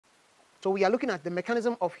So we are looking at the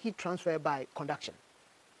mechanism of heat transfer by conduction.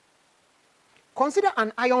 Consider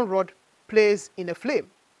an iron rod placed in a flame.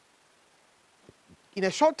 In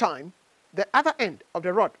a short time, the other end of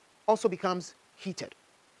the rod also becomes heated.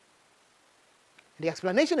 The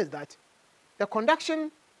explanation is that the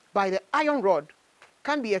conduction by the iron rod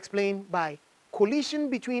can be explained by collision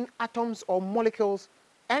between atoms or molecules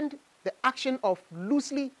and the action of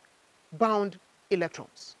loosely bound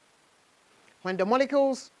electrons. When the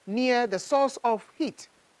molecules near the source of heat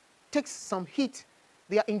takes some heat,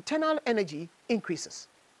 their internal energy increases.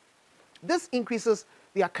 This increases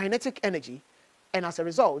their kinetic energy, and as a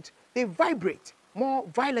result, they vibrate more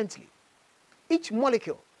violently. Each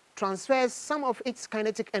molecule transfers some of its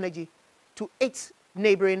kinetic energy to its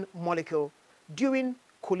neighboring molecule during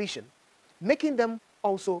collision, making them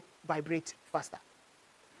also vibrate faster.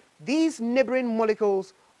 These neighboring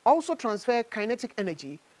molecules also transfer kinetic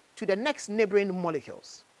energy to the next neighboring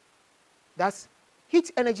molecules. Thus,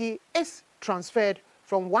 heat energy is transferred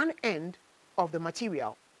from one end of the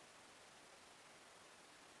material.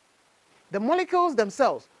 The molecules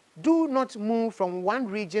themselves do not move from one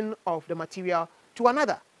region of the material to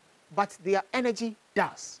another, but their energy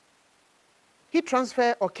does. Heat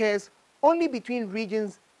transfer occurs only between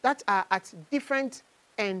regions that are at different,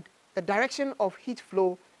 and the direction of heat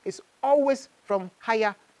flow is always from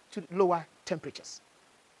higher to lower temperatures.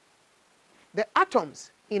 The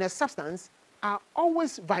atoms in a substance are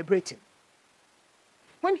always vibrating.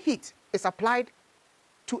 When heat is applied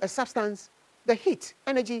to a substance, the heat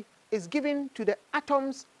energy is given to the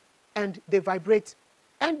atoms and they vibrate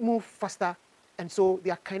and move faster, and so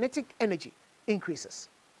their kinetic energy increases.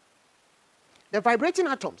 The vibrating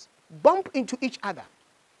atoms bump into each other,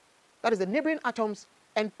 that is the neighboring atoms,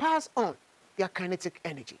 and pass on their kinetic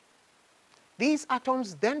energy. These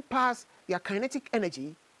atoms then pass their kinetic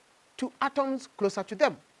energy to atoms closer to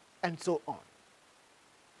them, and so on.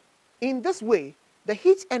 In this way, the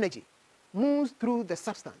heat energy moves through the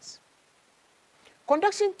substance.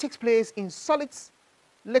 Conduction takes place in solids,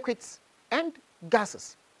 liquids, and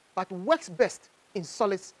gases, but works best in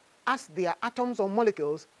solids as their atoms or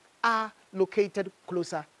molecules are located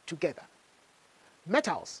closer together.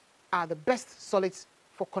 Metals are the best solids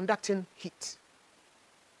for conducting heat.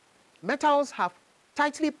 Metals have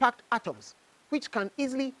tightly packed atoms which can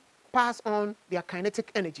easily pass on their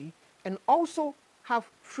kinetic energy and also have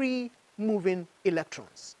free moving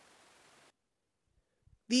electrons.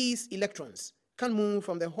 These electrons can move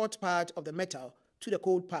from the hot part of the metal to the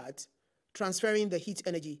cold part, transferring the heat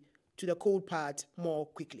energy to the cold part more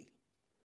quickly.